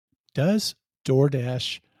Does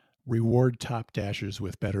DoorDash reward top dashers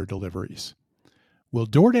with better deliveries? Will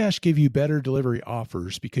DoorDash give you better delivery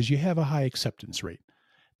offers because you have a high acceptance rate?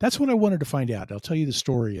 That's what I wanted to find out. I'll tell you the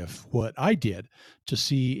story of what I did to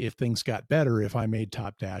see if things got better if I made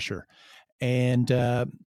Top Dasher. And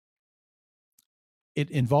it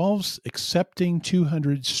involves accepting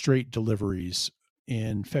 200 straight deliveries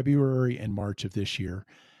in February and March of this year.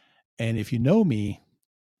 And if you know me,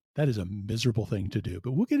 that is a miserable thing to do,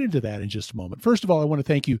 but we'll get into that in just a moment. First of all, I want to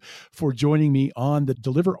thank you for joining me on the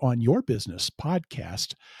Deliver on Your Business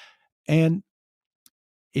podcast. And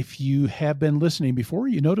if you have been listening before,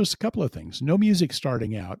 you notice a couple of things. No music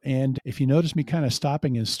starting out. And if you notice me kind of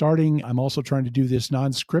stopping and starting, I'm also trying to do this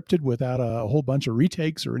non-scripted without a whole bunch of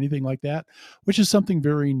retakes or anything like that, which is something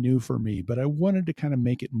very new for me. But I wanted to kind of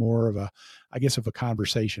make it more of a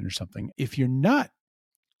conversation or something. If you're not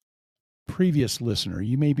previous listener,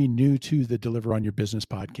 you may be new to the Deliver on Your Business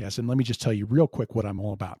podcast. And let me just tell you real quick what I'm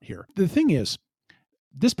all about here. The thing is,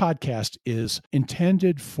 this podcast is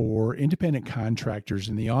intended for independent contractors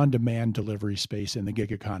in the on-demand delivery space in the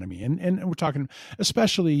gig economy. And we're talking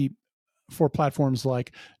especially for platforms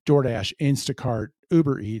like DoorDash, Instacart,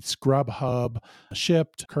 Uber Eats, Grubhub,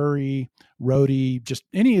 Shipt, Curry, Roadie, just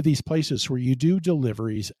any of these places where you do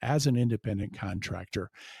deliveries as an independent contractor.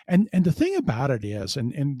 And the thing about it is,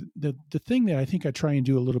 and the thing that I think I try and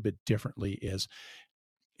do a little bit differently is,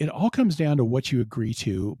 it all comes down to what you agree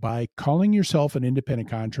to by calling yourself an independent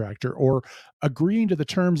contractor or agreeing to the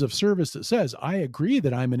terms of service that says, I agree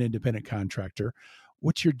that I'm an independent contractor.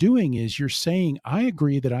 What you're doing is you're saying, I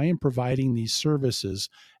agree that I am providing these services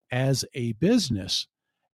as a business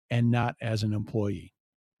and not as an employee.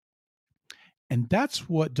 And that's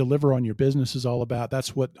what Deliver on Your Business is all about.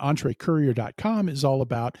 That's what EntreCourier.com is all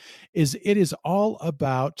about. It is all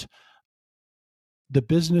about the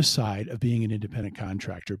business side of being an independent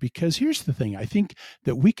contractor. Because here's the thing, I think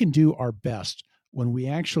that we can do our best when we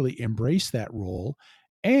actually embrace that role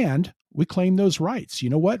and we claim those rights. You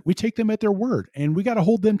know what? We take them at their word, and we got to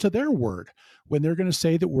hold them to their word when they're going to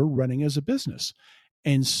say that we're running as a business.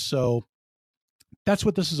 And so that's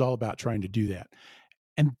what this is all about, trying to do that.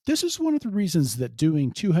 And this is one of the reasons that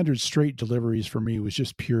doing 200 straight deliveries for me was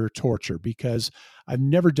just pure torture, because I've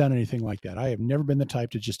never done anything like that. I have never been the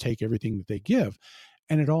type to just take everything that they give.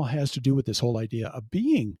 And it all has to do with this whole idea of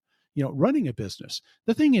being, running a business.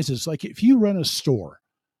 The thing is like if you run a store,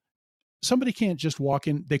 somebody can't just walk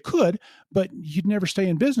in. They could, but you'd never stay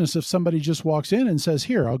in business if somebody just walks in and says,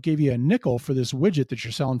 here, I'll give you a nickel for this widget that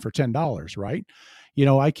you're selling for $10, right?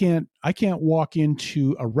 I can't walk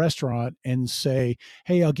into a restaurant and say,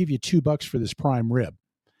 hey, I'll give you $2 for this prime rib.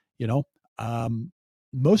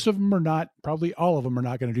 Most of them are not, probably all of them are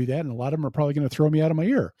not going to do that. And a lot of them are probably going to throw me out of my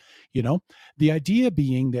ear. The idea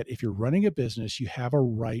being that if you're running a business, you have a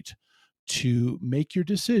right to make your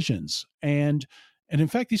decisions. And in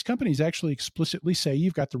fact, these companies actually explicitly say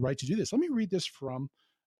you've got the right to do this. Let me read this from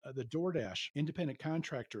the DoorDash Independent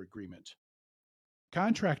Contractor Agreement.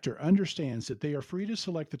 Contractor understands that they are free to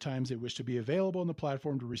select the times they wish to be available on the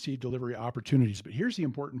platform to receive delivery opportunities. But here's the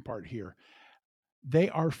important part here. They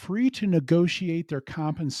are free to negotiate their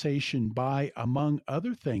compensation by, among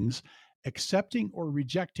other things, accepting or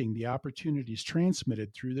rejecting the opportunities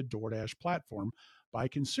transmitted through the DoorDash platform by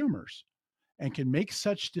consumers, and can make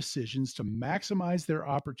such decisions to maximize their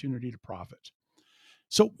opportunity to profit.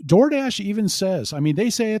 So DoorDash even says, they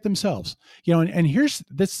say it themselves, and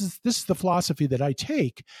this is the philosophy that I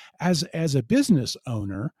take as a business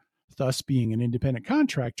owner, thus being an independent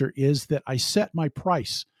contractor, is that I set my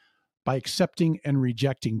price by accepting and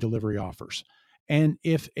rejecting delivery offers. And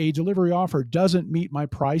if a delivery offer doesn't meet my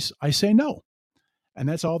price, I say no. And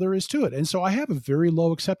that's all there is to it. And so I have a very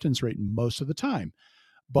low acceptance rate most of the time.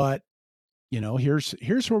 But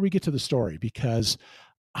here's where we get to the story, because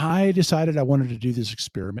I decided I wanted to do this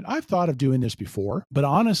experiment. I've thought of doing this before, but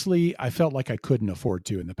honestly, I felt like I couldn't afford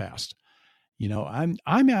to in the past.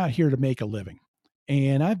 I'm out here to make a living,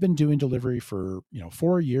 and I've been doing delivery for,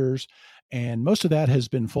 4 years, and most of that has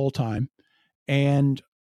been full time. And,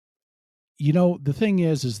 the thing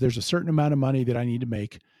is there's a certain amount of money that I need to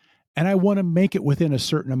make, and I want to make it within a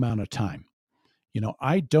certain amount of time.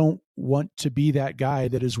 I don't want to be that guy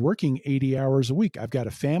that is working 80 hours a week. I've got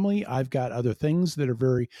a family. I've got other things that are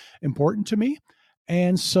very important to me.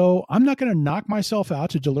 And so I'm not going to knock myself out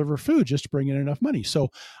to deliver food just to bring in enough money. So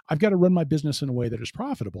I've got to run my business in a way that is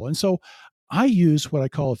profitable. And so I use what I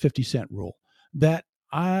call a 50-cent rule, that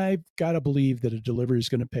I've got to believe that a delivery is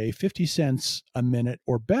going to pay 50 cents a minute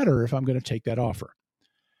or better if I'm going to take that offer.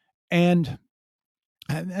 And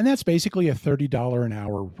that's basically a $30 an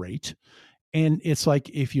hour rate. And it's like,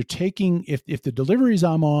 if you're taking, if the deliveries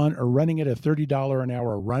I'm on are running at a $30 an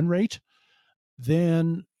hour run rate,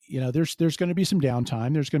 then there's going to be some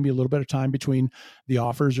downtime. There's going to be a little bit of time between the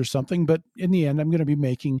offers or something, but in the end, I'm going to be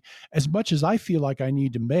making as much as I feel like I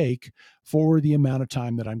need to make for the amount of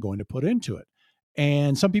time that I'm going to put into it.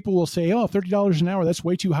 And some people will say, oh, $30 an hour, that's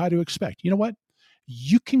way too high to expect. You know what?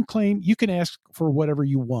 You can ask for whatever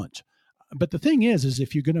you want. But the thing is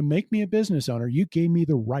if you're going to make me a business owner, you gave me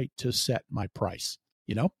the right to set my price,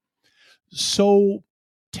 So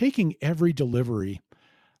taking every delivery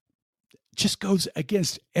just goes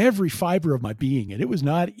against every fiber of my being. And it was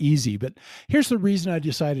not easy, but here's the reason I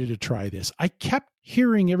decided to try this. I kept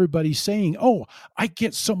hearing everybody saying, oh, I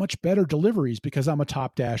get so much better deliveries because I'm a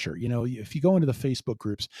top dasher. If you go into the Facebook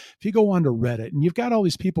groups, if you go onto Reddit, and you've got all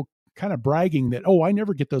these people kind of bragging that, oh, I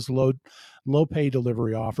never get those low pay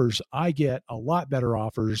delivery offers. I get a lot better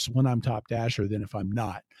offers when I'm top dasher than if I'm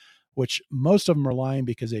not, which most of them are lying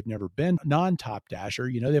because they've never been non-top dasher.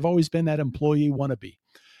 They've always been that employee wannabe.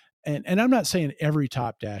 And I'm not saying every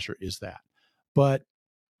top dasher is that, but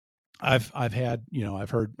I've had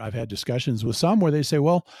discussions with some where they say,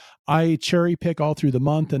 well, I cherry pick all through the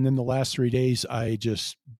month, and then the last 3 days I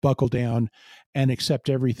just buckle down and accept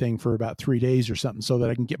everything for about 3 days or something, so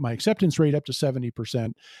that I can get my acceptance rate up to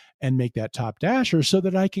 70% and make that top dasher so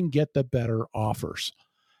that I can get the better offers.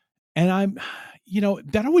 And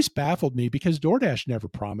that always baffled me, because DoorDash never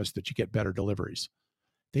promised that you get better deliveries.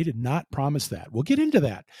 They did not promise that. We'll get into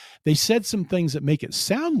that. They said some things that make it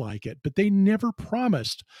sound like it, but they never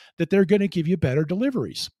promised that they're going to give you better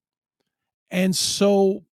deliveries. And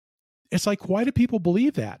so it's like, why do people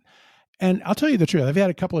believe that? And I'll tell you the truth. I've had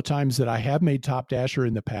a couple of times that I have made top dasher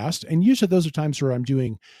in the past. And usually those are times where I'm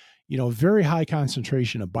doing, very high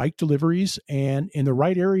concentration of bike deliveries, and in the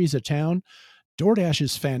right areas of town. DoorDash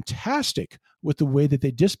is fantastic with the way that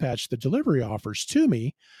they dispatch the delivery offers to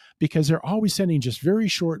me, because they're always sending just very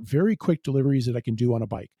short, very quick deliveries that I can do on a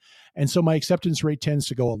bike. And so my acceptance rate tends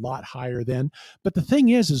to go a lot higher then. But the thing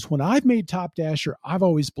is when I've made top dasher, I've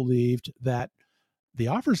always believed that the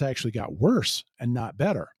offers actually got worse and not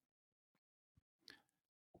better.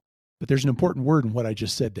 But there's an important word in what I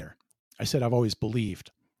just said there. I said I've always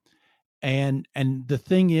believed. And the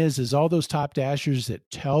thing is all those top dashers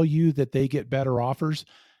that tell you that they get better offers,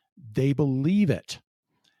 they believe it.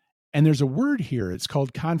 And there's a word here. It's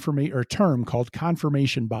called a term called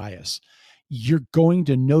confirmation bias. You're going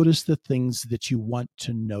to notice the things that you want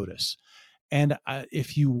to notice. And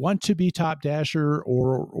if you want to be top dasher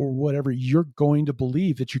or whatever, you're going to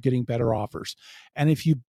believe that you're getting better offers. And if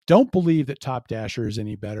you don't believe that top dasher is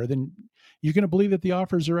any better, then you're going to believe that the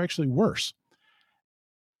offers are actually worse.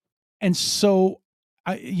 And so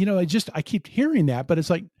I keep hearing that, but it's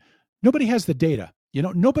like, nobody has the data.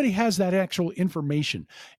 Nobody has that actual information.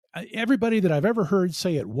 Everybody that I've ever heard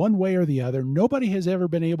say it one way or the other, nobody has ever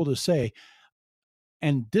been able to say,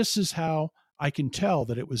 and this is how I can tell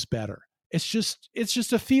that it was better. It's just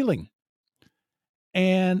a feeling.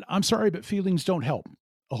 And I'm sorry, but feelings don't help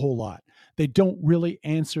a whole lot. They don't really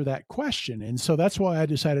answer that question. And so that's why I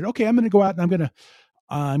decided, okay, I'm going to go out and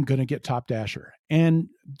I'm going to get top dasher. And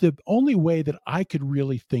the only way that I could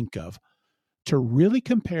really think of to really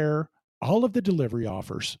compare all of the delivery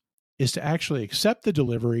offers is to actually accept the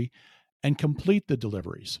delivery and complete the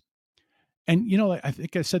deliveries. And, I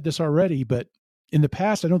think I said this already, but in the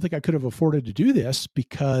past, I don't think I could have afforded to do this,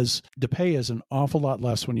 because the pay is an awful lot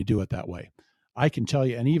less when you do it that way. I can tell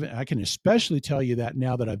you, and even I can especially tell you that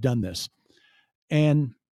now that I've done this.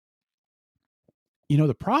 And,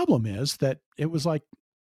 the problem is that it was like,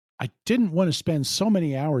 I didn't want to spend so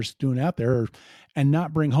many hours doing out there and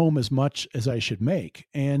not bring home as much as I should make.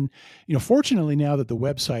 And, fortunately, now that the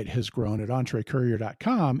website has grown at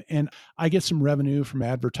entrecourier.com, and I get some revenue from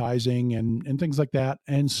advertising and things like that.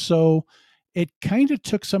 And so it kind of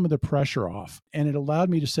took some of the pressure off, and it allowed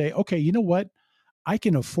me to say, okay, you know what? I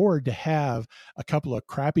can afford to have a couple of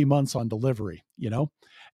crappy months on delivery,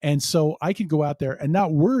 And so I can go out there and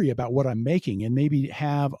not worry about what I'm making, and maybe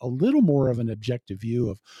have a little more of an objective view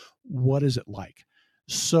of what is it like.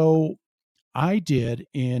 So I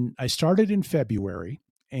started in February,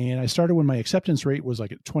 and I started when my acceptance rate was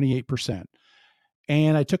like at 28%.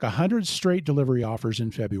 And I took 100 straight delivery offers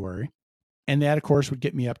in February. And that, of course, would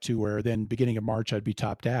get me up to where then beginning of March, I'd be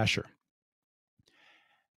top dasher.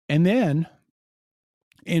 And then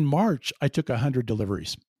in March, I took 100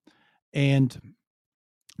 deliveries. And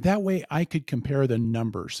that way I could compare the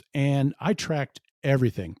numbers, and I tracked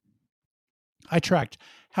everything. I tracked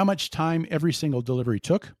how much time every single delivery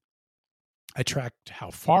took. I tracked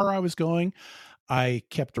how far I was going. I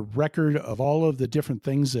kept a record of all of the different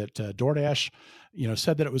things that DoorDash,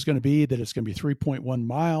 said that it was going to be, that it's going to be 3.1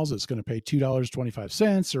 miles. It's going to pay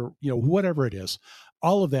 $2.25 or, whatever it is.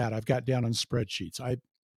 All of that I've got down on spreadsheets.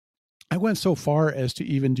 I went so far as to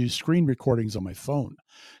even do screen recordings on my phone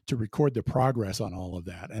to record the progress on all of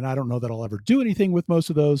that. And I don't know that I'll ever do anything with most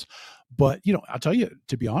of those, but I'll tell you,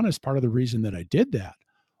 to be honest, part of the reason that I did that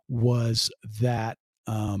was that,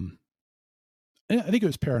 I think it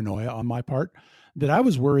was paranoia on my part, that I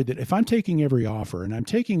was worried that if I'm taking every offer and I'm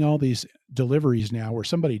taking all these deliveries now where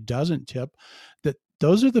somebody doesn't tip, that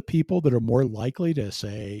those are the people that are more likely to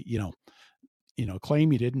say,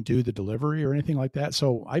 claim you didn't do the delivery or anything like that.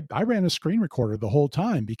 So I ran a screen recorder the whole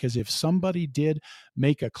time, because if somebody did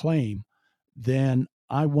make a claim, then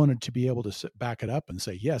I wanted to be able to back it up and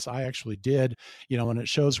say, yes, I actually did, and it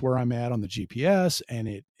shows where I'm at on the GPS, and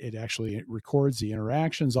it actually records the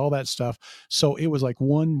interactions, all that stuff. So it was like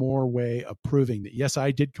one more way of proving that, yes,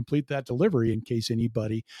 I did complete that delivery in case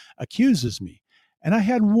anybody accuses me. And I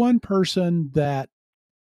had one person that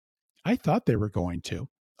I thought they were going to.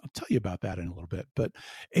 I'll tell you about that in a little bit, but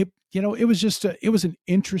it was just, it was an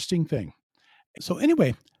interesting thing. So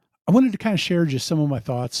anyway, I wanted to kind of share just some of my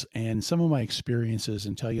thoughts and some of my experiences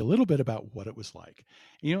and tell you a little bit about what it was like.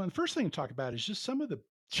 And the first thing to talk about is just some of the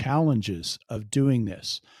challenges of doing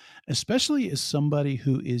this, especially as somebody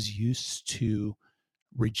who is used to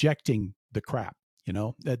rejecting the crap,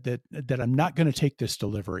 that I'm not going to take this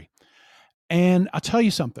delivery. And I'll tell you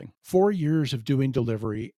something, 4 years of doing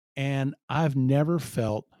delivery, and I've never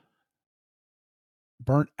felt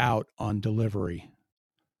burnt out on delivery,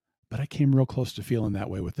 but I came real close to feeling that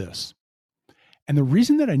way with this. And the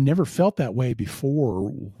reason that I never felt that way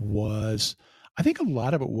before was, I think a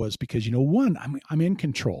lot of it was because, one, I'm in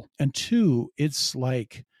control. And two, it's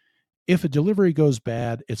like, if a delivery goes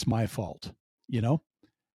bad, it's my fault,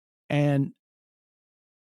 and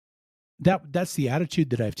that's the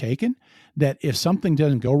attitude that I've taken, that if something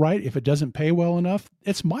doesn't go right, if it doesn't pay well enough,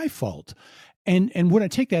 it's my fault. And when I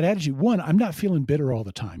take that attitude, one, I'm not feeling bitter all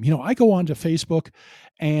the time. I go onto Facebook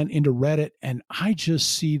and into Reddit, and I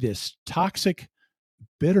just see this toxic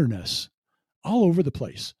bitterness all over the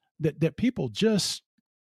place, that people just,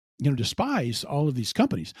 despise all of these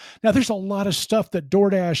companies. Now, there's a lot of stuff that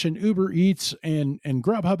DoorDash and Uber Eats and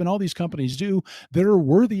Grubhub and all these companies do that are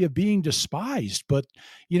worthy of being despised. But,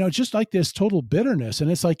 just like this total bitterness,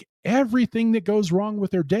 and it's like everything that goes wrong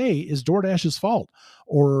with their day is DoorDash's fault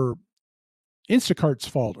or Instacart's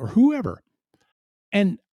fault or whoever.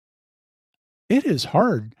 And it is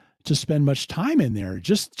hard to spend much time in there,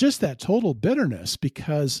 just that total bitterness,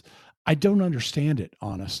 because I don't understand it,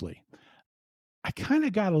 honestly. I kind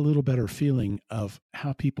of got a little better feeling of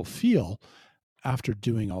how people feel after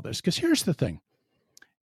doing all this. Because here's the thing.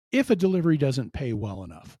 If a delivery doesn't pay well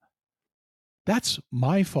enough, that's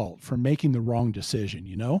my fault for making the wrong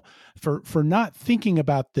decision, for not thinking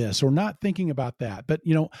about this or not thinking about that. But,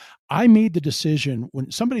 I made the decision when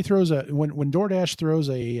somebody when DoorDash throws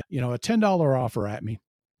a $10 offer at me,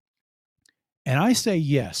 and I say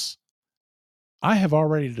yes, I have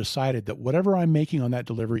already decided that whatever I'm making on that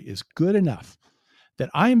delivery is good enough that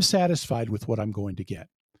I am satisfied with what I'm going to get.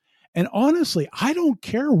 And honestly, I don't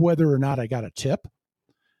care whether or not I got a tip.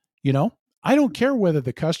 I don't care whether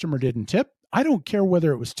the customer didn't tip. I don't care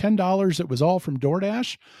whether it was $10 that was all from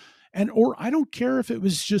DoorDash, or I don't care if it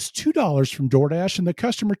was just $2 from DoorDash and the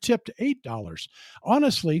customer tipped $8.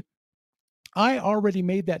 Honestly, I already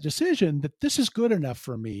made that decision that this is good enough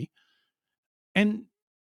for me. And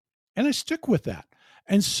I stick with that.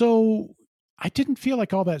 And so I didn't feel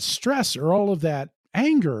like all that stress or all of that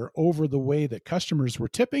anger over the way that customers were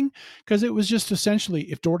tipping, because it was just essentially,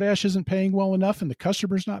 if DoorDash isn't paying well enough and the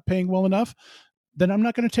customer's not paying well enough, then I'm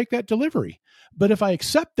not going to take that delivery. But if I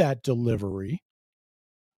accept that delivery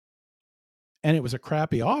and it was a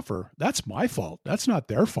crappy offer, that's my fault. That's not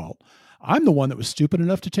their fault. I'm the one that was stupid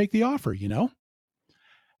enough to take the offer,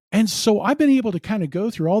 And so I've been able to kind of go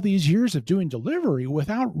through all these years of doing delivery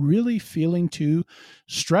without really feeling too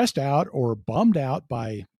stressed out or bummed out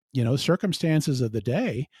by, circumstances of the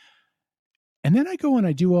day. And then I go and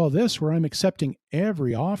I do all this where I'm accepting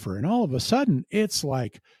every offer. And all of a sudden it's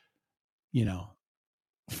like,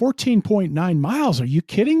 14.9 miles. Are you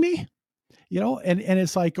kidding me? And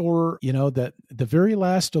it's like, or, that the very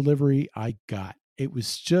last delivery I got, it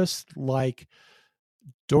was just like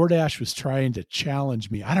DoorDash was trying to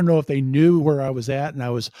challenge me. I don't know if they knew where I was at and I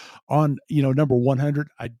was on, number 100.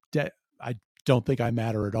 I don't think I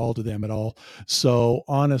matter at all to them at all. So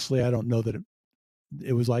honestly, I don't know that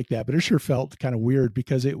it was like that, but it sure felt kind of weird,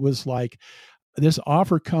 because it was like this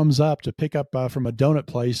offer comes up to pick up from a donut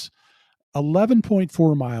place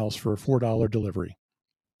 11.4 miles for a $4 delivery.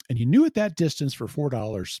 And you knew at that distance for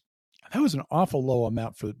 $4, that was an awful low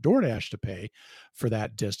amount for DoorDash to pay for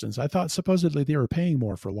that distance. I thought supposedly they were paying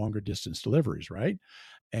more for longer distance deliveries, right?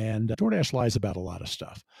 And DoorDash lies about a lot of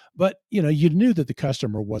stuff. But, you knew that the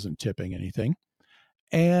customer wasn't tipping anything.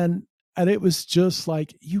 And it was just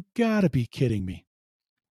like, you got to be kidding me.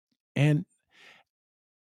 And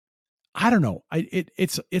I don't know.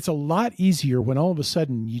 It's a lot easier when all of a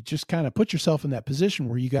sudden you just kind of put yourself in that position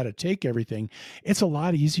where you got to take everything. It's a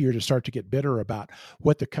lot easier to start to get bitter about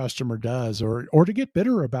what the customer does, or to get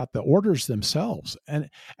bitter about the orders themselves. And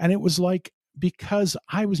it was like, because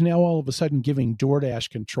I was now all of a sudden giving DoorDash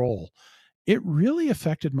control, it really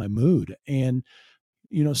affected my mood. And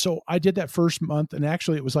so I did that first month, and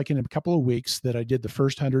actually it was like in a couple of weeks that I did the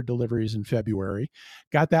first 100 deliveries in February,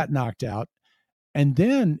 got that knocked out. And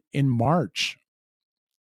then in March,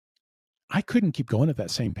 I couldn't keep going at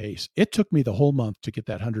that same pace. It took me the whole month to get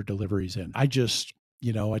that 100 deliveries in. I just,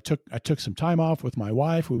 I took some time off with my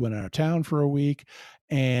wife. We went out of town for a week,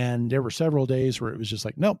 and there were several days where it was just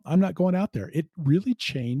like, no, I'm not going out there. It really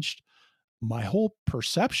changed my whole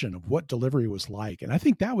perception of what delivery was like. And I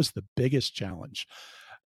think that was the biggest challenge.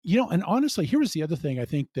 And honestly, here was the other thing. I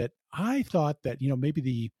think that I thought that, maybe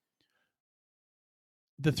the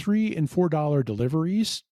 $3 and $4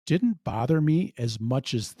 deliveries didn't bother me as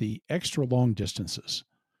much as the extra long distances.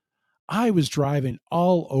 I was driving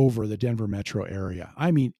all over the Denver metro area.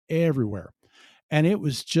 I mean, everywhere. And it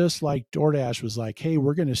was just like DoorDash was like, hey,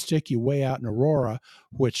 we're going to stick you way out in Aurora,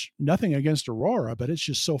 which, nothing against Aurora, but it's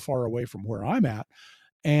just so far away from where I'm at.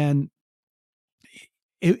 And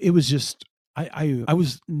it was just, I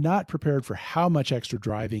was not prepared for how much extra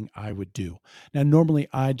driving I would do. Now, normally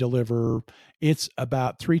I deliver, it's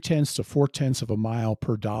about 0.3 to 0.4 of a mile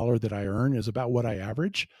per dollar that I earn is about what I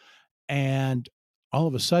average. And all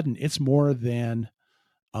of a sudden it's more than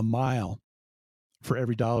a mile for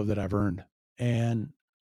every dollar that I've earned. And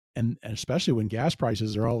especially when gas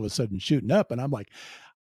prices are all of a sudden shooting up, and I'm like,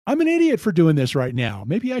 I'm an idiot for doing this right now.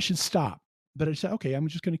 Maybe I should stop. But I said, okay, I'm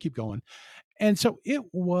just going to keep going. And so it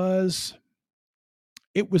was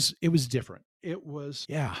different. It was,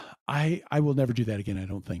 yeah, I will never do that again, I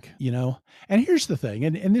don't think, And here's the thing,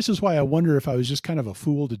 and this is why I wonder if I was just kind of a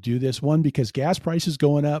fool to do this. One, because gas prices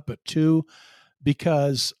going up, but two,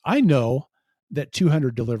 because I know that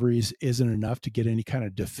 200 deliveries isn't enough to get any kind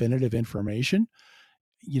of definitive information.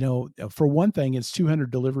 For one thing, it's 200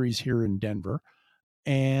 deliveries here in Denver,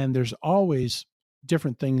 and there's always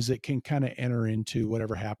different things that can kind of enter into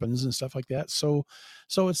whatever happens and stuff like that. So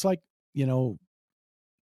it's like, am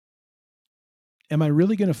I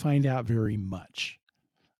really going to find out very much?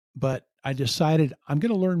 But I decided I'm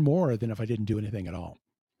going to learn more than if I didn't do anything at all.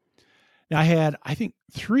 Now, I had, I think,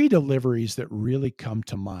 3 deliveries that really come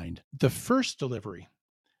to mind. The first delivery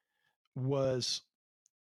was,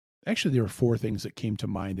 actually, there were 4 things that came to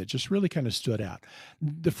mind that just really kind of stood out.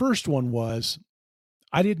 The first one was,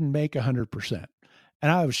 I didn't make 100%.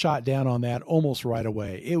 And I was shot down on that almost right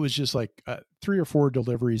away. It was just like 3 or 4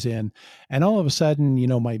 deliveries in. And all of a sudden,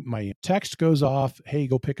 my text goes off, hey,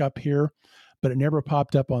 go pick up here. But it never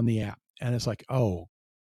popped up on the app. And it's like, oh,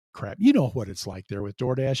 crap. You know what it's like there with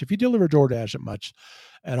DoorDash. If you deliver DoorDash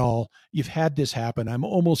at all, you've had this happen. I'm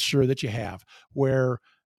almost sure that you have, where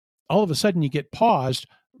all of a sudden you get paused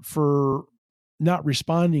for not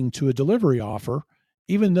responding to a delivery offer,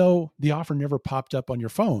 even though the offer never popped up on your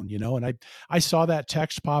phone, and I saw that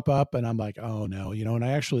text pop up, and I'm like, oh no, and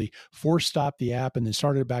I actually force stopped the app and then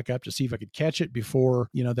started it back up to see if I could catch it before,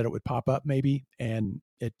 that it would pop up maybe. And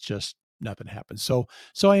it just, nothing happened. So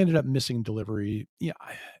I ended up missing delivery. Yeah.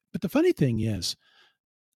 But the funny thing is,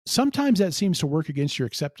 sometimes that seems to work against your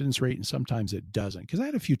acceptance rate and sometimes it doesn't. Cause I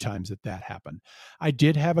had a few times that happened. I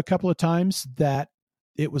did have a couple of times that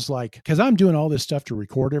it was like, because I'm doing all this stuff to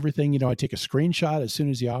record everything, I take a screenshot as soon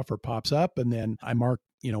as the offer pops up, and then I mark,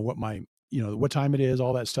 what time it is,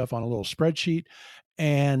 all that stuff on a little spreadsheet.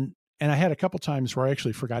 And I had a couple times where I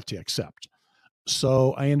actually forgot to accept.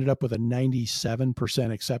 So I ended up with a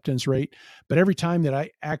 97% acceptance rate. But every time that I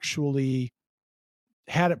actually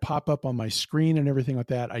had it pop up on my screen and everything like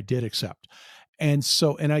that, I did accept. And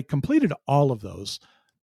I completed all of those,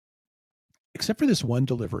 except for this one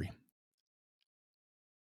delivery.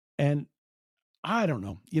 And I don't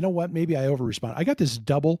know. You know what? Maybe I over-responded. I got this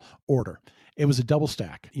double order. It was a double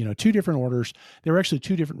stack, 2 different orders. There were actually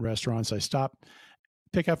 2 different restaurants. I stopped,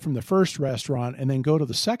 pick up from the first restaurant, and then go to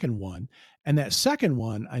the second one. And that second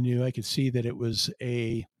one, I knew I could see that it was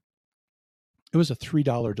a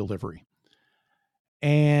 $3 delivery.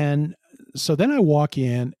 And so then I walk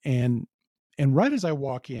in, and right as I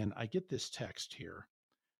walk in, I get this text here.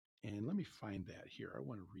 And let me find that here. I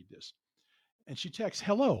want to read this. And she texts,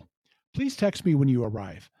 "Hello, please text me when you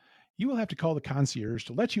arrive. You will have to call the concierge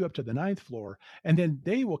to let you up to the ninth floor, and then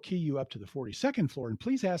they will key you up to the 42nd floor. And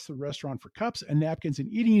please ask the restaurant for cups and napkins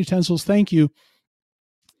and eating utensils. Thank you."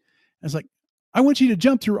 I was like, "I want you to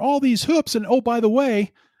jump through all these hoops. And oh, by the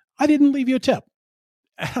way, I didn't leave you a tip."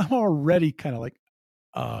 And I'm already kind of like,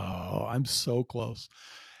 oh, I'm so close.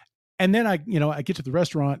 And then I get to the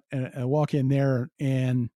restaurant and I walk in there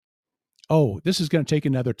and, oh, this is going to take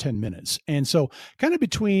another 10 minutes. And so, kind of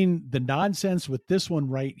between the nonsense with this one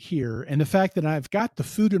right here and the fact that I've got the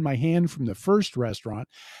food in my hand from the first restaurant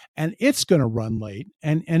and it's going to run late.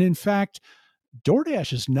 And in fact,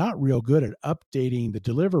 DoorDash is not real good at updating the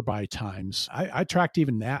deliver by times. I tracked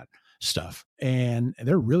even that stuff and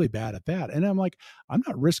they're really bad at that. And I'm like, I'm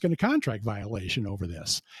not risking a contract violation over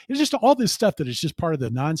this. It's just all this stuff that is just part of the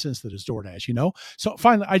nonsense that is DoorDash. So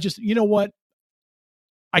finally, I just, you know what?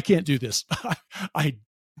 I can't do this. I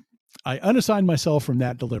unassigned myself from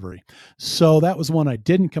that delivery. So that was one I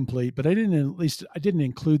didn't complete, but I didn't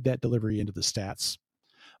include that delivery into the stats.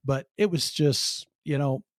 But it was just,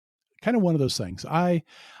 kind of one of those things.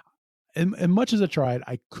 And much as I tried,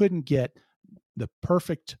 I couldn't get the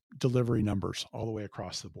perfect delivery numbers all the way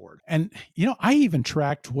across the board. And, I even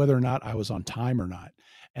tracked whether or not I was on time or not.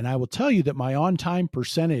 And I will tell you that my on time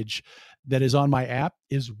percentage that is on my app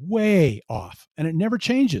is way off and it never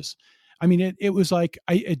changes. I mean, it was like,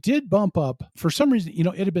 it did bump up for some reason,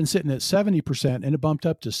 it had been sitting at 70% and it bumped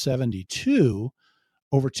up to 72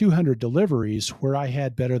 over 200 deliveries where I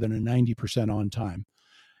had better than a 90% on time.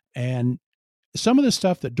 And some of the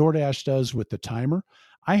stuff that DoorDash does with the timer,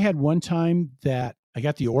 I had one time that I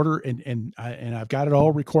got the order and I've got it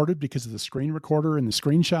all recorded because of the screen recorder and the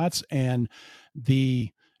screenshots, and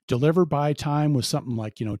the deliver by time was something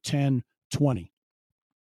like, 10:20.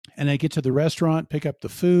 And I get to the restaurant, pick up the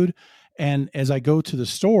food. And as I go to the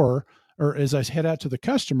store or as I head out to the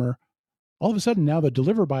customer, all of a sudden now the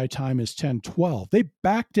deliver by time is 10:12. They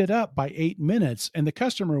backed it up by 8 minutes and the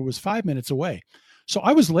customer was 5 minutes away. So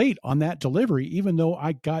I was late on that delivery, even though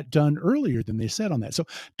I got done earlier than they said on that. So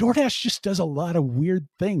DoorDash just does a lot of weird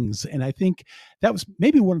things. And I think that was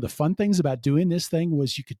maybe one of the fun things about doing this thing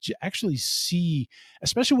was you could actually see,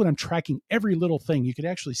 especially when I'm tracking every little thing, you could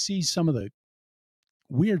actually see some of the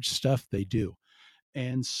weird stuff they do.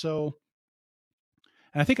 And so,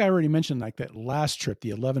 and I think I already mentioned like that last trip,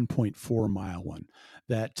 the 11.4 mile one,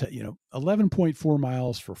 that, 11.4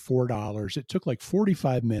 miles for $4. It took like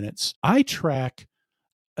 45 minutes. I track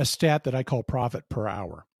a stat that I call profit per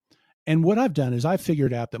hour. And what I've done is I've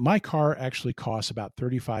figured out that my car actually costs about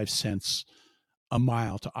 35 cents a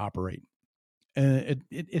mile to operate. And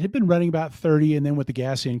it had been running about 30. And then with the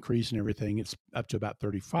gas increase and everything, it's up to about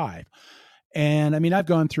 35. And I mean, I've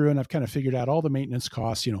gone through and I've kind of figured out all the maintenance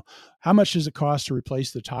costs, how much does it cost to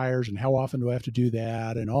replace the tires and how often do I have to do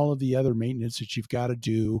that? And all of the other maintenance that you've got to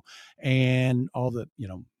do and all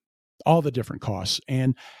the different costs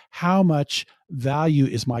and how much value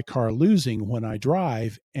is my car losing when I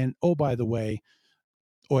drive. And oh, by the way,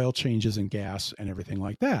 oil changes and gas and everything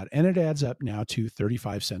like that. And it adds up now to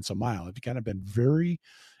 35 cents a mile. I've kind of been very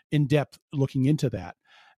in depth looking into that.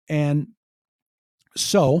 And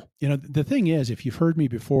so, the thing is, if you've heard me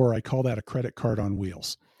before, I call that a credit card on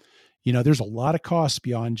wheels. There's a lot of costs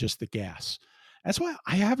beyond just the gas. That's why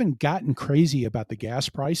I haven't gotten crazy about the gas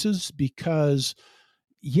prices because,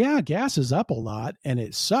 yeah, gas is up a lot and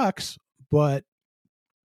it sucks, but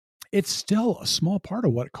it's still a small part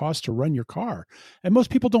of what it costs to run your car. And most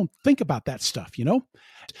people don't think about that stuff,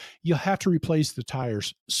 You'll have to replace the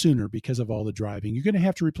tires sooner because of all the driving. You're going to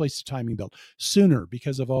have to replace the timing belt sooner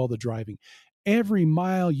because of all the driving. Every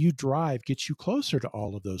mile you drive gets you closer to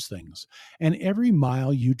all of those things. And every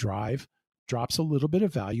mile you drive drops a little bit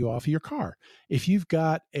of value off of your car. If you've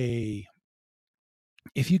got a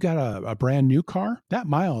brand new car, that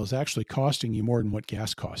mile is actually costing you more than what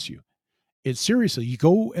gas costs you. It's seriously, you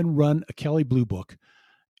go and run a Kelley Blue Book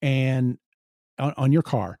and on your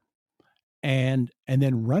car and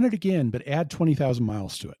then run it again, but add 20,000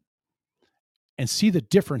 miles to it and see the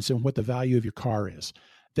difference in what the value of your car is.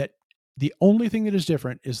 That the only thing that is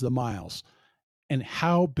different is the miles and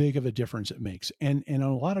how big of a difference it makes. And on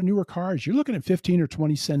a lot of newer cars, you're looking at 15 or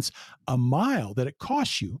 20 cents a mile that it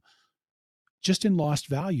costs you just in lost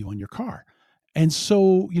value on your car. And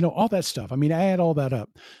so, all that stuff. I mean, I add all that up.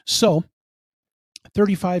 So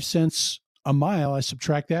 35 cents a mile, I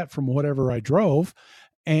subtract that from whatever I drove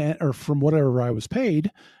or from whatever I was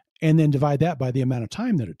paid, and then divide that by the amount of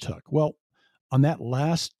time that it took. Well, on that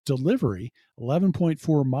last delivery,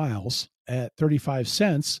 11.4 miles at 35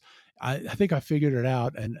 cents, I think I figured it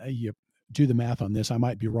out. And do the math on this. I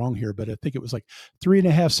might be wrong here, but I think it was like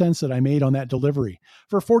 3.5 cents that I made on that delivery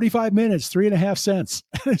for 45 minutes, 3.5 cents.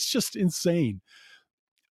 It's just insane.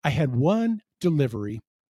 I had one delivery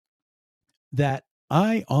that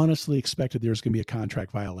I honestly expected there was going to be a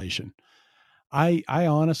contract violation. I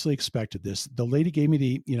honestly expected this. The lady gave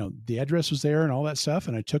me the address was there and all that stuff,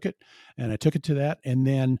 and I took it to that. And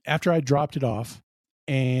then after I dropped it off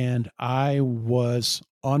and I was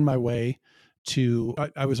on my way to,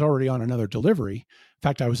 I was already on another delivery. In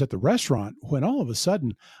fact, I was at the restaurant when all of a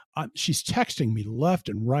sudden she's texting me left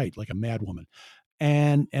and right like a mad woman.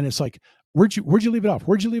 And it's like, where'd you leave it off?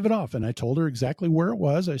 Where'd you leave it off? And I told her exactly where it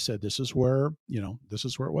was. I said, this is where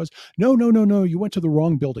it was. No. You went to the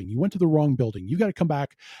wrong building. You got to come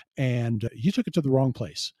back, and you took it to the wrong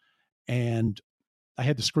place. And I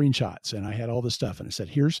had the screenshots and I had all this stuff. And I said,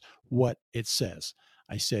 here's what it says.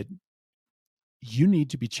 I said, you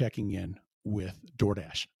need to be checking in with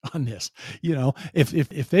DoorDash on this.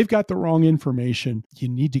 If they've got the wrong information, you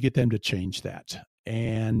need to get them to change that.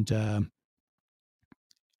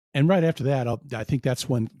 And right after that, I think that's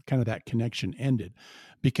when kind of that connection ended,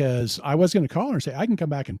 because I was going to call her and say, I can come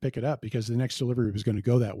back and pick it up, because the next delivery was going to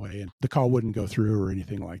go that way and the call wouldn't go through or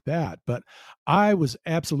anything like that. But I was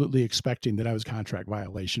absolutely expecting that I was contract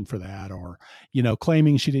violation for that, or,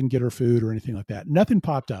 claiming she didn't get her food or anything like that. Nothing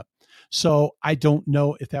popped up. So I don't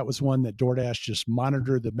know if that was one that DoorDash just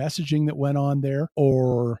monitored the messaging that went on there,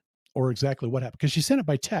 or exactly what happened, because she sent it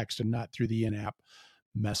by text and not through the in-app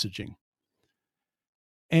messaging.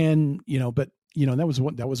 And, that was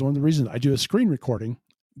one of the reasons I do a screen recording,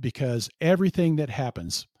 because everything that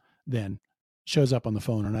happens then shows up on the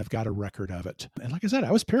phone and I've got a record of it. And like I said,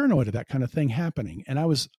 I was paranoid of that kind of thing happening. And I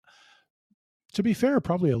was, to be fair,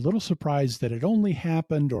 probably a little surprised that it only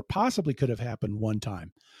happened, or possibly could have happened, one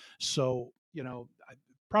time. So,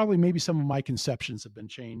 probably maybe some of my conceptions have been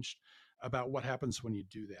changed about what happens when you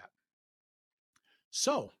do that.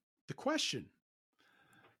 So the question: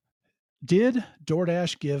 did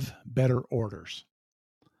DoorDash give better orders?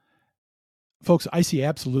 Folks, I see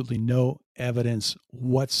absolutely no evidence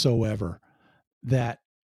whatsoever that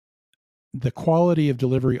the quality of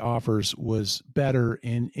delivery offers was better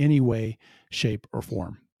in any way, shape, or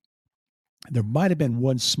form. There might have been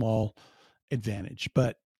one small advantage,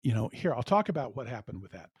 but here, I'll talk about what happened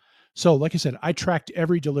with that. So like I said, I tracked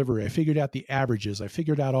every delivery. I figured out the averages. I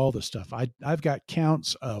figured out all the stuff. I've got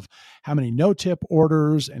counts of how many no tip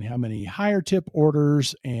orders and how many higher tip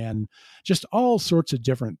orders, and just all sorts of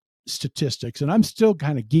different statistics. And I'm still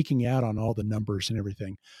kind of geeking out on all the numbers and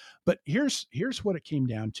everything. But here's what it came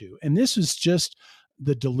down to. And this is just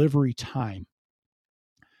the delivery time.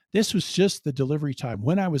 This was just the delivery time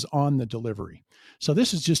when I was on the delivery. So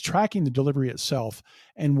this is just tracking the delivery itself,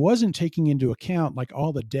 and wasn't taking into account like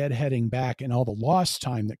all the deadheading back and all the lost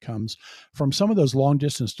time that comes from some of those long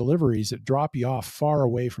distance deliveries that drop you off far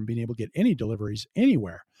away from being able to get any deliveries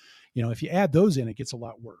anywhere. If you add those in, it gets a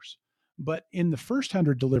lot worse. But in the first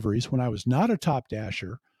 100 deliveries, when I was not a top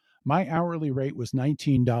dasher, my hourly rate was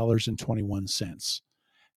 $19.21.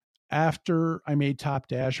 After I made Top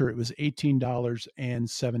Dasher, it was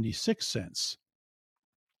 $18.76.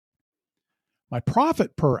 My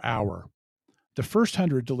profit per hour, the first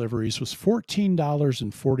 100 deliveries, was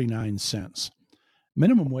 $14.49.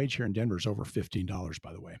 Minimum wage here in Denver is over $15,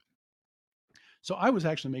 by the way. So I was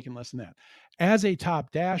actually making less than that. As a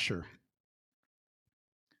Top Dasher,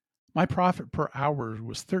 my profit per hour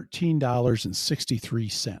was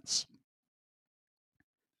 $13.63.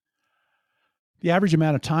 The average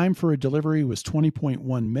amount of time for a delivery was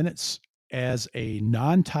 20.1 minutes as a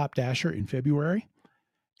non-Top Dasher in February.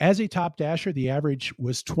 As a Top Dasher, the average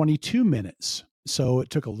was 22 minutes, so it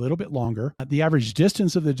took a little bit longer. The average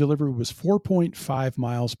distance of the delivery was 4.5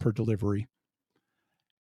 miles per delivery.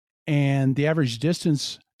 And the average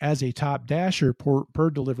distance as a Top Dasher per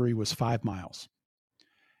delivery was 5 miles.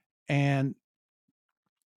 And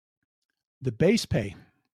the base pay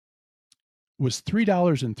was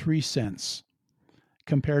 $3.03.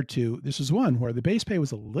 Compared to, this is one where the base pay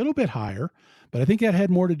was a little bit higher, but I think that had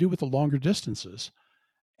more to do with the longer distances.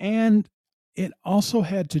 And it also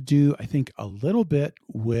had to do, I think, a little bit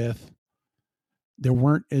with there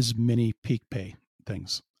weren't as many peak pay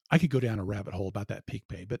things. I could go down a rabbit hole about that peak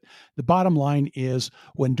pay, but the bottom line is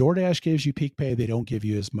when DoorDash gives you peak pay, they don't give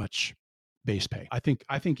you as much base pay. I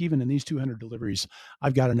think even in these 200 deliveries,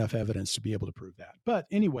 I've got enough evidence to be able to prove that. But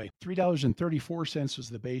anyway, $3.34 was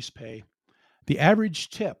the base pay. The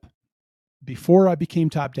average tip before I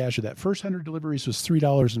became Top Dasher, that first 100 deliveries, was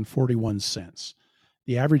 $3.41.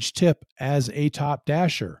 The average tip as a Top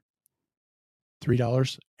Dasher,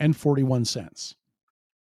 $3.41.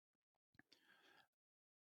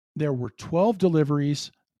 there were 12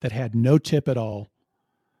 deliveries that had no tip at all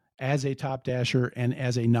as a top dasher and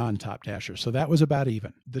as a non-top dasher. So that was about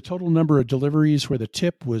even. The total number of deliveries where the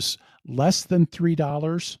tip was less than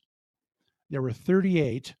 $3, there were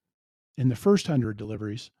 38 in the first 100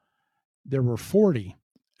 deliveries. There were 40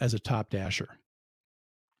 as a top dasher.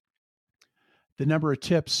 The number of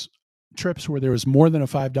trips where there was more than a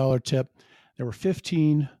 $5 tip, there were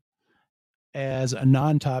 15 as a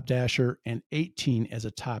non-top dasher and 18 as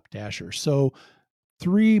a top dasher. So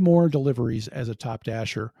 3 more deliveries as a top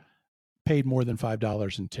dasher paid more than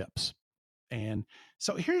 $5 in tips. And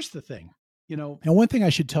so here's the thing, and one thing I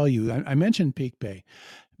should tell you, I mentioned Peak Pay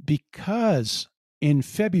because in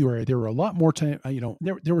February, there were a lot more time,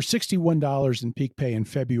 there were $61 in Peak Pay in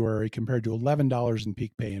February compared to $11 in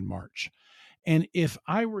Peak Pay in March. And if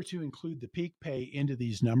I were to include the Peak Pay into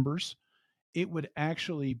these numbers, it would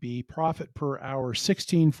actually be profit per hour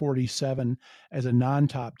 $16.47 as a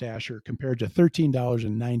non-top dasher compared to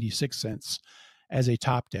 $13.96 as a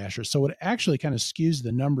top dasher. So it actually kind of skews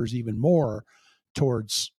the numbers even more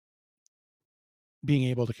towards being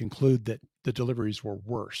able to conclude that the deliveries were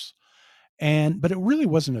worse. But it really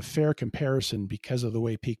wasn't a fair comparison because of the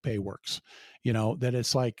way Peak Pay works, that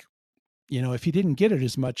it's like, if you didn't get it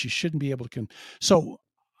as much, you shouldn't be able to. So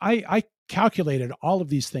I calculated all of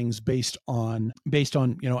these things based on,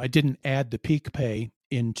 I didn't add the Peak Pay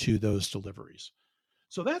into those deliveries.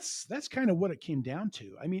 So that's kind of what it came down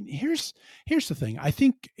to. I mean, here's the thing. I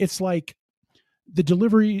think it's like the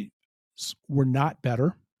deliveries were not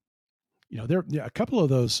better. There a couple of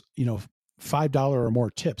those, $5 or more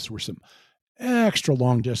tips were some extra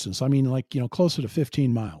long distance. I mean, like, closer to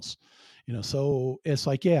 15 miles. So it's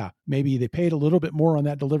like, yeah, maybe they paid a little bit more on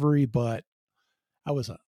that delivery, but that was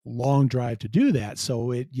a long drive to do that.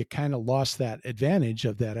 So you kind of lost that advantage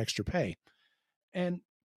of that extra pay. And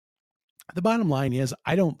the bottom line is,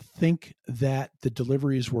 I don't think that the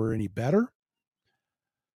deliveries were any better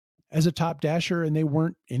as a top dasher, and they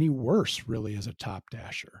weren't any worse really as a top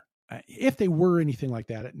dasher. If they were anything like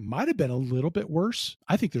that, it might have been a little bit worse.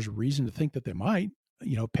 I think there's a reason to think that they might,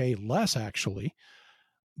 pay less actually.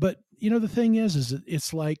 But, the thing is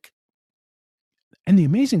it's like, and the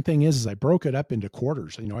amazing thing is I broke it up into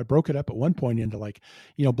quarters. I broke it up at one point into like,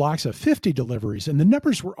 blocks of 50 deliveries, and the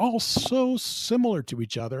numbers were all so similar to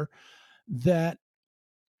each other that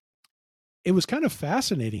it was kind of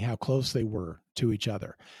fascinating how close they were to each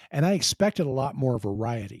other. And I expected a lot more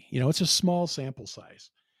variety. It's a small sample size.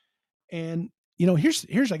 And,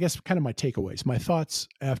 here's, I guess, kind of my takeaways, my thoughts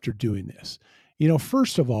after doing this.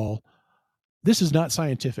 First of all, this is not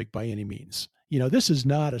scientific by any means. This is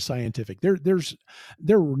not a scientific. There's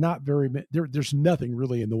nothing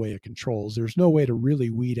really in the way of controls. There's no way to really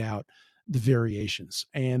weed out the variations,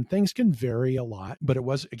 and things can vary a lot. But it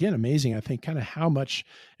was, again, amazing, I think, kind of how much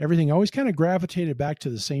everything always kind of gravitated back to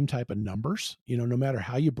the same type of numbers, no matter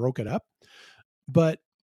how you broke it up. But,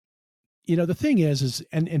 the thing is,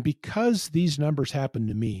 and because these numbers happen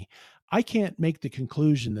to me, I can't make the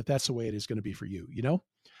conclusion that that's the way it is going to be for you.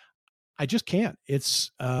 I just can't.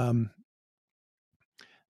 It's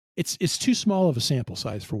too small of a sample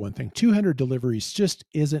size for one thing. 200 deliveries just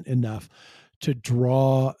isn't enough to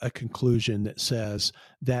draw a conclusion that says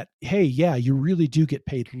that, hey, yeah, you really do get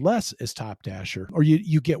paid less as top dasher, or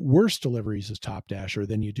you get worse deliveries as top dasher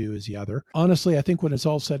than you do as the other. Honestly, I think when it's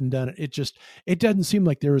all said and done, it doesn't seem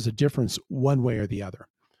like there is a difference one way or the other.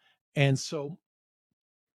 And so,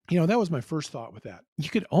 that was my first thought with that.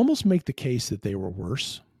 You could almost make the case that they were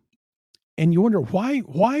worse. And you wonder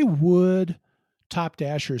why would top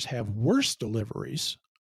dashers have worse deliveries?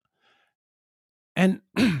 And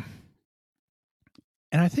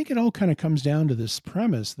I think it all kind of comes down to this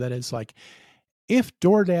premise that it's like, if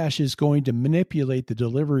DoorDash is going to manipulate the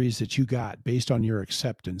deliveries that you got based on your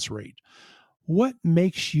acceptance rate, what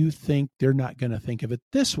makes you think they're not going to think of it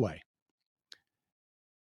this way?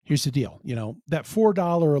 Here's the deal. That $4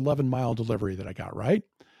 11-mile delivery that I got, right?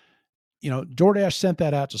 DoorDash sent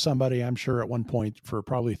that out to somebody, I'm sure, at one point for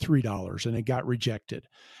probably $3, and it got rejected.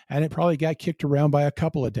 And it probably got kicked around by a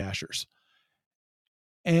couple of dashers.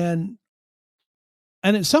 And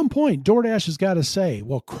at some point, DoorDash has got to say,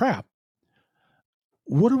 well, crap,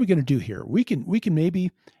 what are we going to do here? We can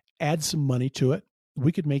maybe add some money to it.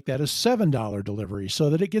 We could make that a $7 delivery so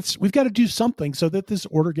that we've got to do something so that this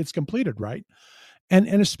order gets completed, right? And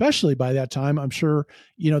especially by that time, I'm sure,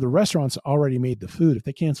 the restaurant's already made the food. If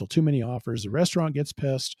they cancel too many offers, the restaurant gets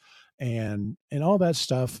pissed and all that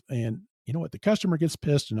stuff. And you know what? The customer gets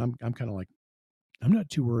pissed, and I'm kind of like, I'm not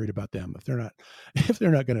too worried about them if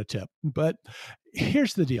they're not going to tip. But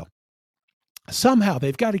here's the deal. Somehow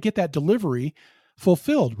they've got to get that delivery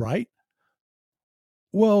fulfilled, right?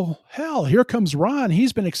 well, hell, here comes Ron.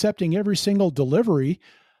 He's been accepting every single delivery.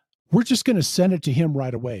 We're just going to send it to him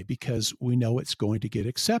right away because we know it's going to get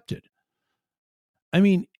accepted. I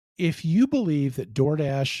mean, if you believe that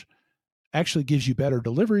DoorDash actually gives you better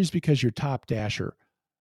deliveries because you're top dasher,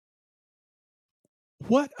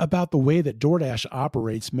 what about the way that DoorDash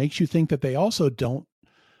operates makes you think that they also don't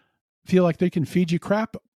feel like they can feed you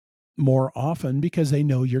crap more often because they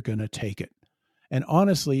know you're going to take it? And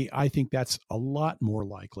honestly, I think that's a lot more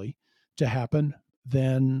likely to happen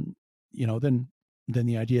than, than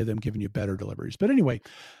the idea of them giving you better deliveries. But anyway,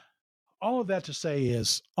 all of that to say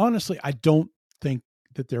is, honestly, I don't think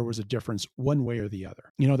that there was a difference one way or the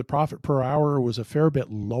other. The profit per hour was a fair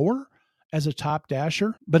bit lower as a top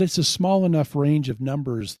dasher, but it's a small enough range of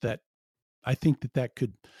numbers that I think that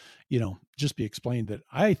could, just be explained. That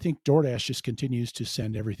I think DoorDash just continues to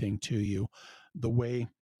send everything to you the way,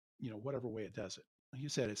 whatever way it does it. Like you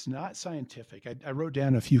said, it's not scientific. I wrote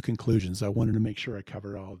down a few conclusions. I wanted to make sure I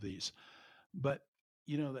covered all of these. But,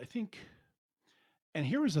 I think, and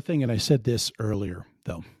here was the thing, and I said this earlier,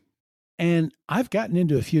 though, and I've gotten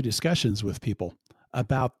into a few discussions with people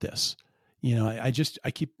about this. I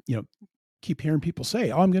keep hearing people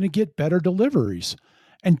say, "Oh, I'm going to get better deliveries."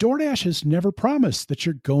 And DoorDash has never promised that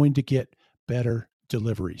you're going to get better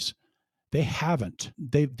deliveries. They haven't.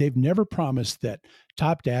 They've never promised that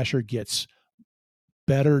Top Dasher gets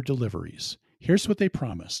better deliveries. Here's what they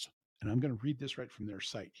promised. And I'm going to read this right from their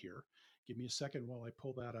site here. Give me a second while I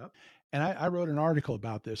pull that up. And I wrote an article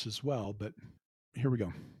about this as well, but here we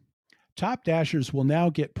go. Top Dashers will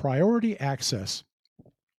now get priority access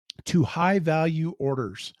to high value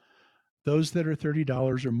orders, those that are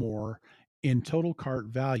 $30 or more in total cart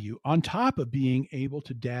value, on top of being able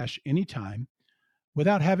to dash anytime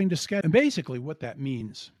without having to schedule. And basically what that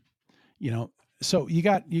means, so you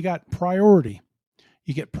got priority.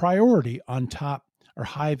 You get priority on top or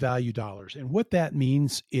high value dollars. And what that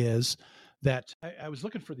means is that I was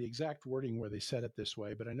looking for the exact wording where they said it this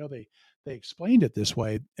way, but I know they explained it this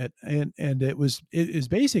way. And it is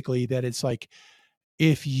basically that it's like,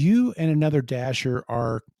 if you and another dasher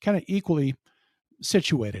are kind of equally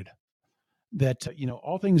situated, that,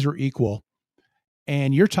 all things are equal,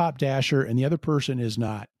 and you're top dasher and the other person is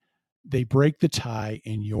not, they break the tie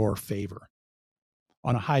in your favor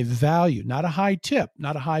on a high value, not a high tip,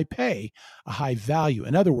 not a high pay, a high value.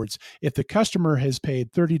 In other words, if the customer has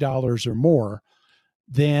paid $30 or more,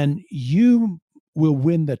 then you will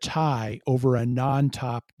win the tie over a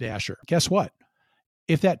non-top dasher. Guess what?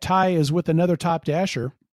 If that tie is with another top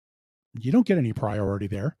dasher, you don't get any priority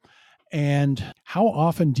there. And how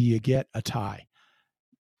often do you get a tie?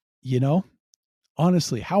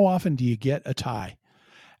 Honestly, how often do you get a tie?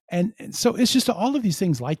 And so it's just all of these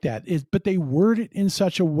things like that. But they word it in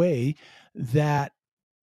such a way that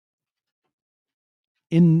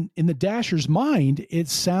in the dasher's mind, it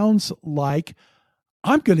sounds like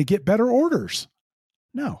I'm going to get better orders.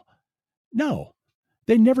 No,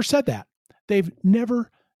 they never said that. They've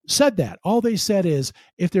never said that. All they said is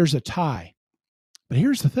if there's a tie. But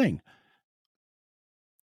here's the thing.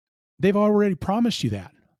 They've already promised you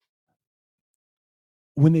that.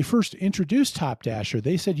 When they first introduced Top Dasher,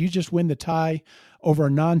 they said you just win the tie over a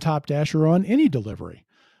non-Top Dasher on any delivery.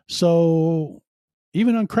 So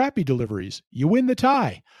even on crappy deliveries, you win the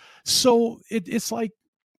tie. So it's like,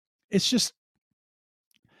 it's just,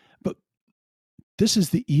 but this is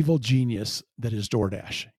the evil genius that is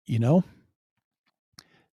DoorDash,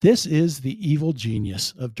 This is the evil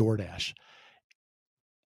genius of DoorDash,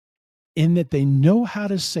 in that they know how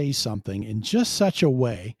to say something in just such a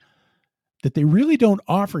way that they really don't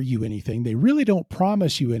offer you anything. They really don't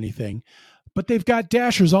promise you anything, but they've got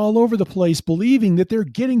dashers all over the place believing that they're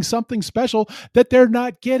getting something special that they're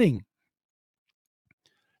not getting.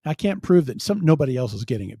 I can't prove that nobody else is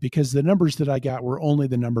getting it because the numbers that I got were only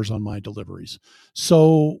the numbers on my deliveries.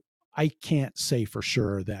 So I can't say for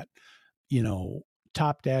sure that,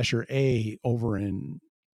 Top Dasher A over in,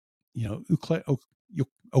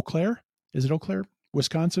 Eau Claire, is it Eau Claire,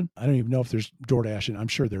 Wisconsin? I don't even know if there's DoorDash, and I'm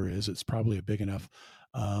sure there is. It's probably a big enough.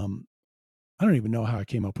 I don't even know how I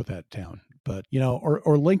came up with that town, but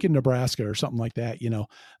or Lincoln, Nebraska, or something like that.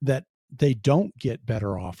 That they don't get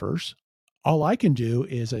better offers. All I can do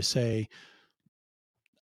is I say,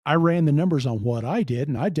 I ran the numbers on what I did,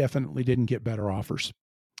 and I definitely didn't get better offers.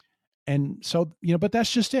 And so, but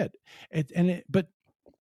that's just it. But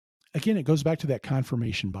again, it goes back to that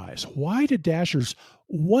confirmation bias. Why do dashers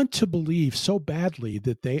want to believe so badly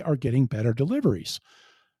that they are getting better deliveries?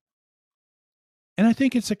 And I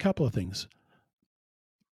think it's a couple of things.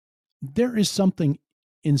 There is something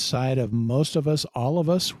inside of most of us, all of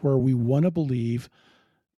us, where we want to believe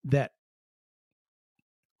that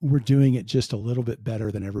we're doing it just a little bit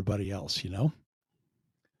better than everybody else,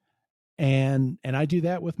 And I do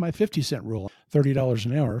that with my 50-cent rule, $30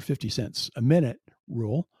 an hour, 50 cents a minute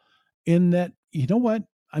rule, in that, you know what?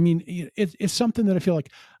 I mean, it's something that I feel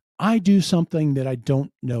like I do something that I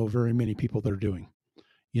don't know very many people that are doing,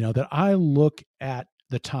 that I look at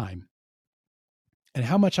the time and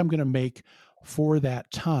how much I'm going to make for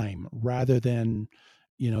that time rather than,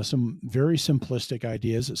 some very simplistic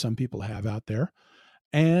ideas that some people have out there.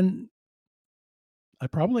 And I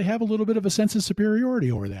probably have a little bit of a sense of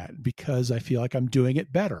superiority over that because I feel like I'm doing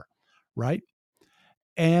it better, right?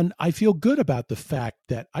 And I feel good about the fact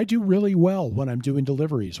that I do really well when I'm doing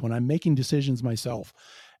deliveries, when I'm making decisions myself.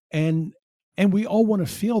 And we all want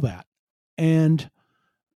to feel that. And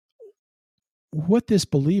what this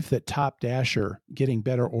belief that Top Dasher getting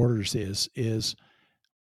better orders is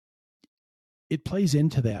it plays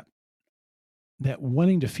into that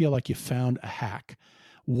wanting to feel like you found a hack,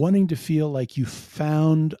 wanting to feel like you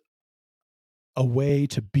found a way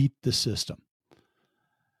to beat the system.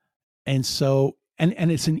 And so,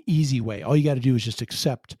 and it's an easy way. All you got to do is just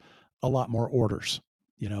accept a lot more orders.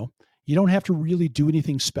 You don't have to really do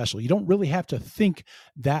anything special. You don't really have to think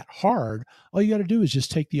that hard. All you got to do is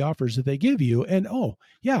just take the offers that they give you. And, oh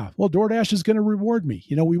yeah, well, DoorDash is going to reward me.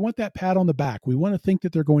 We want that pat on the back. We want to think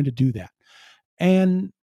that they're going to do that.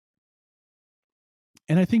 And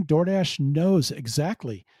I think DoorDash knows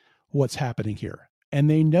exactly what's happening here. And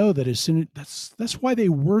they know that that's why they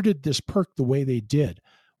worded this perk the way they did,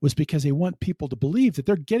 was because they want people to believe that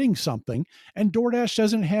they're getting something and DoorDash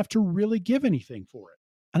doesn't have to really give anything for it.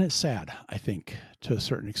 And it's sad, I think, to a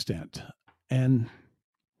certain extent. And,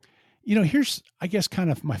 here's, I guess, kind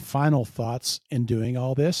of my final thoughts in doing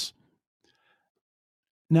all this.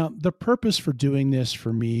 Now, the purpose for doing this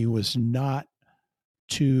for me was not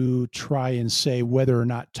to try and say whether or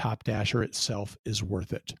not Top Dasher itself is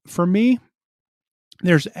worth it. For me,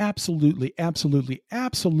 there's absolutely, absolutely,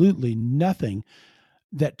 absolutely nothing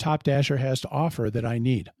that Top Dasher has to offer that I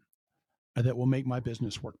need that will make my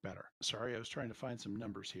business work better. Sorry, I was trying to find some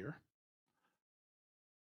numbers here.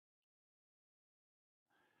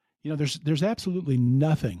 There's absolutely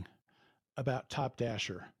nothing about Top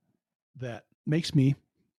Dasher that makes me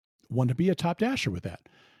want to be a Top Dasher with that.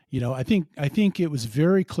 I think it was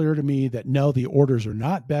very clear to me that no, the orders are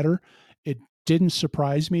not better. It didn't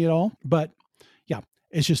surprise me at all, but yeah,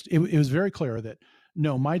 it's just, it was very clear that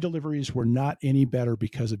no, my deliveries were not any better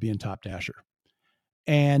because of being Top Dasher.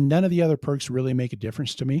 And none of the other perks really make a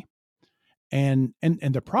difference to me. And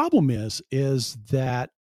the problem is that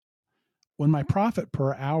when my profit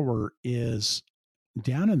per hour is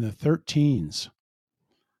down in the 13s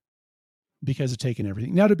because of taking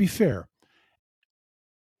everything. Now, to be fair,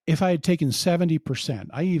 if I had taken 70%,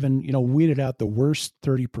 I even, weeded out the worst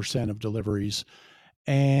 30% of deliveries.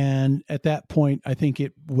 And at that point, I think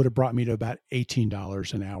it would have brought me to about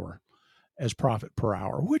 $18 an hour as profit per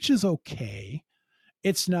hour, which is okay.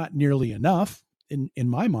 It's not nearly enough in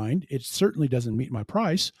my mind. It certainly doesn't meet my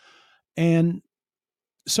price. And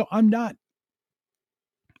so I'm not,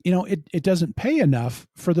 it doesn't pay enough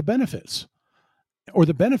for the benefits, or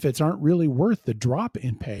the benefits aren't really worth the drop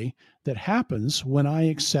in pay that happens when I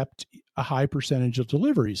accept a high percentage of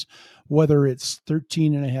deliveries, whether it's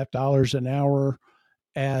 $13.50 an hour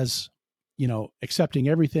as, accepting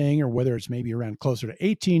everything, or whether it's maybe around closer to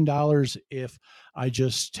 $18 if I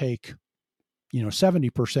just take,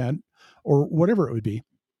 70% or whatever it would be.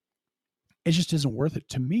 It just isn't worth it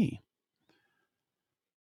to me.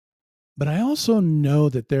 But I also know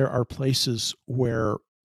that there are places where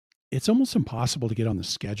it's almost impossible to get on the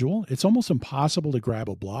schedule. It's almost impossible to grab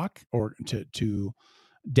a block or to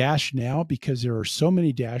dash now because there are so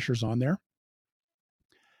many dashers on there.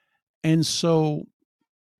 And so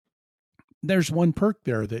there's one perk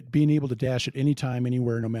there, that being able to dash at any time,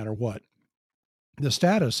 anywhere, no matter what. The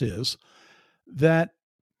status is that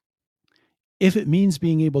if it means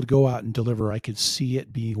being able to go out and deliver, I could see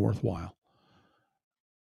it being worthwhile.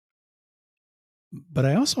 But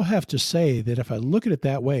I also have to say that if I look at it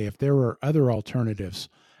that way, if there are other alternatives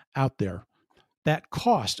out there, that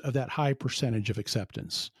cost of that high percentage of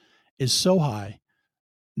acceptance is so high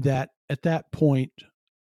that at that point,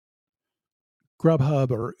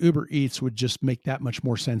 Grubhub or Uber Eats would just make that much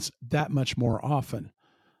more sense that much more often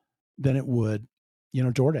than it would,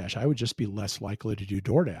 DoorDash. I would just be less likely to do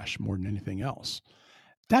DoorDash more than anything else.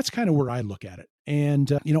 That's kind of where I look at it.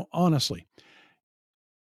 And, honestly,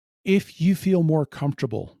 if you feel more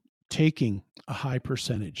comfortable taking a high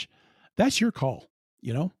percentage, that's your call.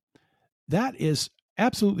 That is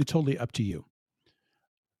absolutely totally up to you.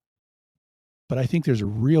 but I think there's a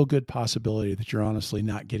real good possibility that you're honestly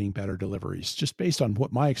not getting better deliveries just based on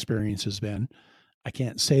what my experience has been. I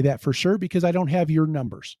can't say that for sure because I don't have your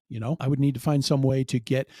numbers. I would need to find some way to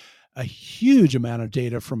get a huge amount of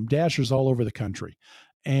data from dashers all over the country.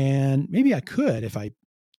 And maybe I could if I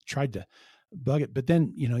tried to bug it, but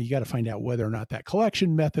then, you got to find out whether or not that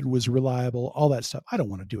collection method was reliable, all that stuff. I don't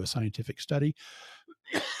want to do a scientific study.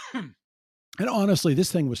 And honestly, this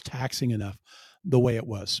thing was taxing enough the way it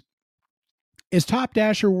was. Is Top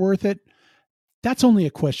Dasher worth it? That's only a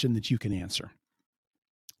question that you can answer.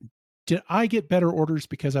 Did I get better orders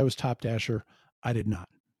because I was Top Dasher? I did not.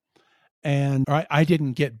 And I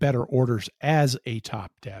didn't get better orders as a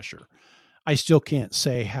Top Dasher. I still can't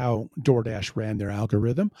say how DoorDash ran their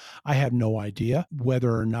algorithm. I have no idea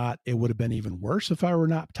whether or not it would have been even worse if I were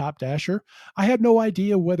not Top Dasher. I have no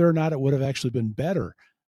idea whether or not it would have actually been better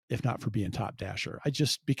if not for being Top Dasher.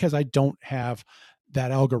 Because I don't have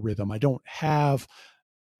that algorithm, I don't have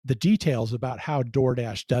the details about how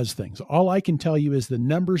DoorDash does things. All I can tell you is the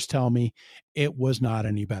numbers tell me it was not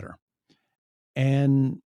any better.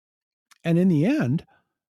 And in the end,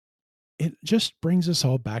 it just brings us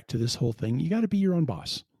all back to this whole thing. You got to be your own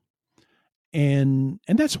boss. And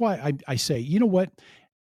that's why I say, you know what?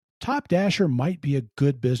 Top Dasher might be a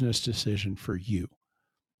good business decision for you.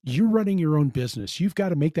 You're running your own business. You've got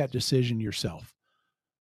to make that decision yourself.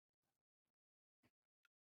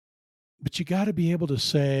 But you got to be able to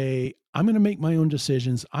say, I'm going to make my own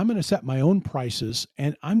decisions. I'm going to set my own prices,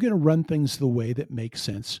 and I'm going to run things the way that makes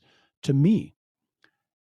sense to me.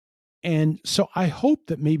 And so I hope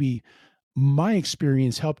that maybe my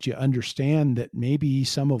experience helped you understand that maybe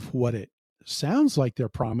some of what it sounds like they're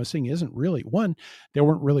promising isn't really, one, they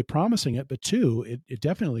weren't really promising it, but two, it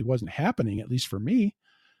definitely wasn't happening, at least for me.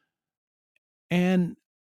 And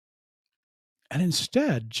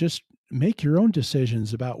instead, just make your own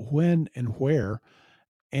decisions about when and where,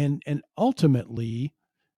 and ultimately,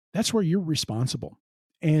 that's where you're responsible.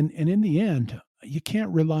 And in the end, you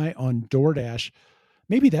can't rely on DoorDash.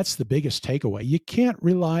 Maybe that's the biggest takeaway. You can't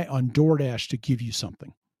rely on DoorDash to give you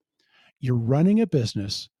something. You're running a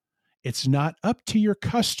business. It's not up to your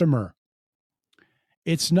customer.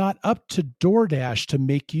 It's not up to DoorDash to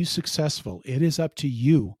make you successful. It is up to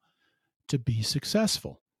you to be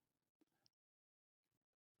successful.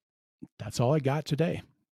 That's all I got today.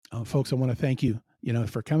 Folks, I want to thank you,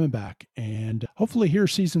 for coming back. And hopefully here,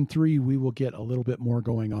 season 3, we will get a little bit more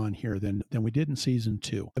going on here than we did in season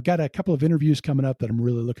 2. I've got a couple of interviews coming up that I'm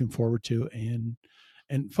really looking forward to.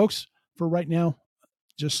 And folks, for right now,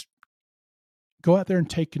 just go out there and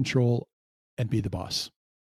take control and be the boss.